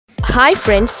Hi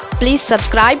friends, please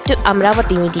subscribe to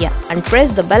Amaravathi Media and press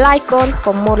the bell icon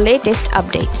for more latest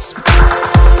updates.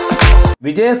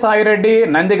 Vijayasai Reddy,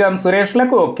 Nandigam Suresh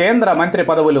లకు కేంద్ర మంత్రి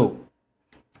పదవులు.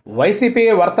 YCP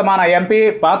వర్తమాన MP,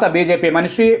 పాత BJP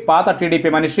మనిషి, పాత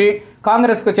టీడీపీ మనిషి,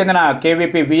 కాంగ్రెస్కు చెందిన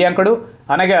కేవీపీ వియంకుడు,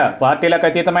 అనగా పార్టీలకు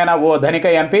అతీతమైన ఓ ధనిక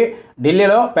ఎంపీ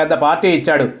ఢిల్లీలో పెద్ద పార్టీ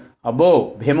ఇచ్చాడు. అబ్బో,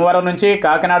 భీమవరం నుంచి,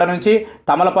 కాకినాడ నుంచి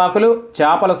తమలపాకులు,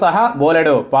 చేపలు సహా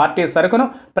బోలెడు పార్టీ సరుకును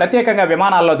ప్రత్యేకంగా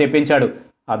విమానాల్లో తెప్పించాడు.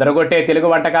 అదరగొట్టే తెలుగు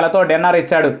వంటకాలతో డిన్నర్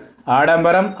ఇచ్చాడు.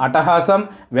 ఆడంబరం, అట్టహాసం,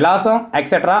 విలాసం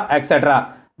ఎక్సెట్రా ఎక్సెట్రా.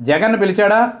 జగన్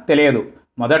పిలిచాడా తెలియదు.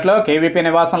 మొదట్లో కేవీపీ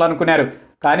నివాసంలో అనుకున్నారు.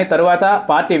 కానీ తరువాత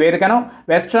పార్టీ వేదికను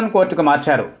వెస్ట్రన్ కోర్టుకు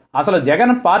మార్చారు. అసలు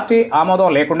జగన్ పార్టీ ఆమోదం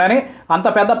లేకుండానే అంత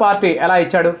పెద్ద పార్టీ ఎలా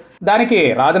ఇచ్చాడు? దానికి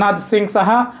రాజ్నాథ్ సింగ్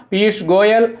సహా పీయూష్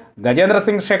గోయల్, గజేంద్ర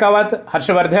సింగ్ షెకావత్,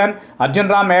 హర్షవర్ధన్,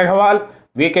 అర్జున్ రామ్ మేఘవాల్,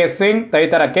 వికే సింగ్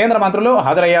తదితర కేంద్ర మంత్రులు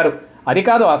హాజరయ్యారు. అది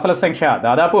కాదు అసలు సంఖ్య,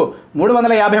 దాదాపు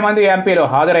 350 మంది ఎంపీలు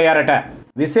హాజరయ్యారట.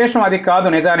 విశేషం అది కాదు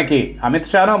నిజానికి.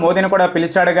 అమిత్ షాను, మోదీని కూడా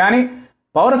పిలిచాడు కానీ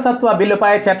పౌరసత్వ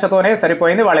బిల్లుపై చర్చతోనే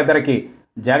సరిపోయింది వాళ్ళిద్దరికీ.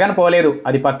 జగన్ పోలేదు,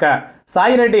 అది పక్క.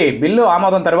 సాయిరెడ్డి బిల్లు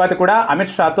ఆమోదం తరువాత కూడా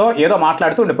అమిత్ షాతో ఏదో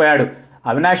మాట్లాడుతూ ఉండిపోయాడు.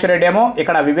 అవినాష్ రెడ్డి ఏమో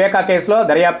ఇక్కడ వివేకా కేసులో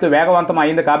దర్యాప్తు వేగవంతం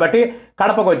అయింది కాబట్టి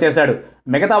కడపకు వచ్చేశాడు.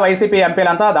 మిగతా వైసీపీ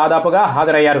ఎంపీలంతా దాదాపుగా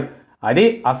హాజరయ్యారు. అది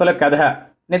అసలు కథ.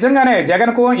 నిజంగానే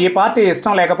జగన్కు ఈ పార్టీ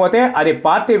ఇష్టం లేకపోతే, అది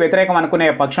పార్టీ వ్యతిరేకం అనుకునే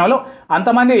పక్షంలో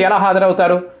అంతమంది ఎలా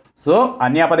హాజరవుతారు? సో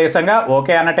అన్యాపదేశంగా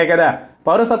ఓకే అన్నట్టే కదా.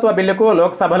 పౌరసత్వ బిల్లుకు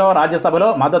లోక్సభలో,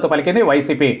 రాజ్యసభలో మద్దతు పలికింది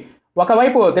వైసీపీ.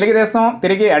 ఒకవైపు తెలుగుదేశం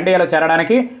తిరిగి ఎన్డీఏలో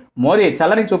చేరడానికి మోదీ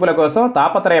చల్లని చూపుల కోసం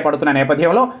తాపత్రయపడుతున్న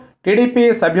నేపథ్యంలో టీడీపీ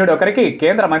సభ్యుడొకరికి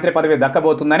కేంద్ర మంత్రి పదవి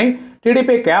దక్కబోతుందని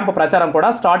టీడీపీ క్యాంపు ప్రచారం కూడా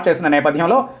స్టార్ట్ చేసిన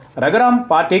నేపథ్యంలో రఘురాం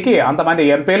పార్టీకి అంతమంది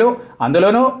ఎంపీలు,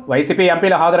 అందులోనూ వైసీపీ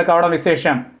ఎంపీలు హాజరు కావడం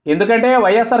విశేషం. ఎందుకంటే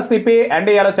వైఎస్ఆర్సీపీ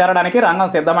ఎన్డీఏలో చేరడానికి రంగం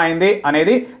సిద్ధమైంది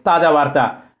అనేది తాజా వార్త.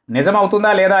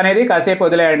 నిజమవుతుందా లేదా అనేది కాసేపు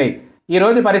వదిలేయండి.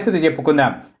 ఈరోజు పరిస్థితి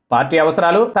చెప్పుకుందాం. పార్టీ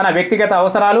అవసరాలు, తన వ్యక్తిగత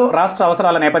అవసరాలు, రాష్ట్ర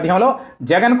అవసరాల నేపథ్యంలో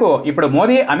జగన్కు ఇప్పుడు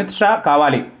మోదీ, అమిత్ షా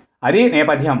కావాలి. అది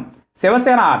నేపథ్యం.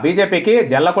 శివసేన బీజేపీకి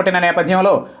జల్లకొట్టిన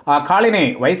నేపథ్యంలో ఆ ఖాళీని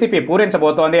వైసీపీ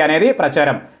పూరించబోతోంది అనేది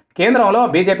ప్రచారం. కేంద్రంలో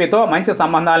బీజేపీతో మంచి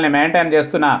సంబంధాలని మెయింటైన్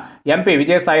చేస్తున్న ఎంపీ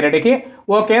విజయసాయి రెడ్డికి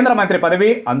ఓ కేంద్ర మంత్రి పదవి,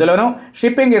 అందులోనూ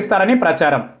షిప్పింగ్ ఇస్తారని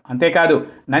ప్రచారం. అంతేకాదు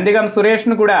నందిగం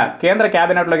సురేష్ను కూడా కేంద్ర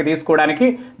కేబినెట్లోకి తీసుకోవడానికి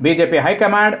బీజేపీ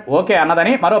హైకమాండ్ ఓకే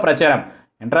అన్నదని మరో ప్రచారం.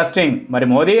 ఇంట్రెస్టింగ్. మరి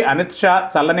మోదీ, అమిత్ షా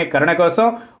చల్లని కరుణ కోసం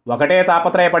ఒకటే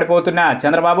తాపత్రయ పడిపోతున్న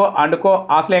చంద్రబాబు అండుకో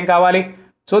ఆశలేం కావాలి?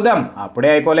 చూద్దాం, అప్పుడే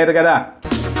అయిపోలేదు కదా.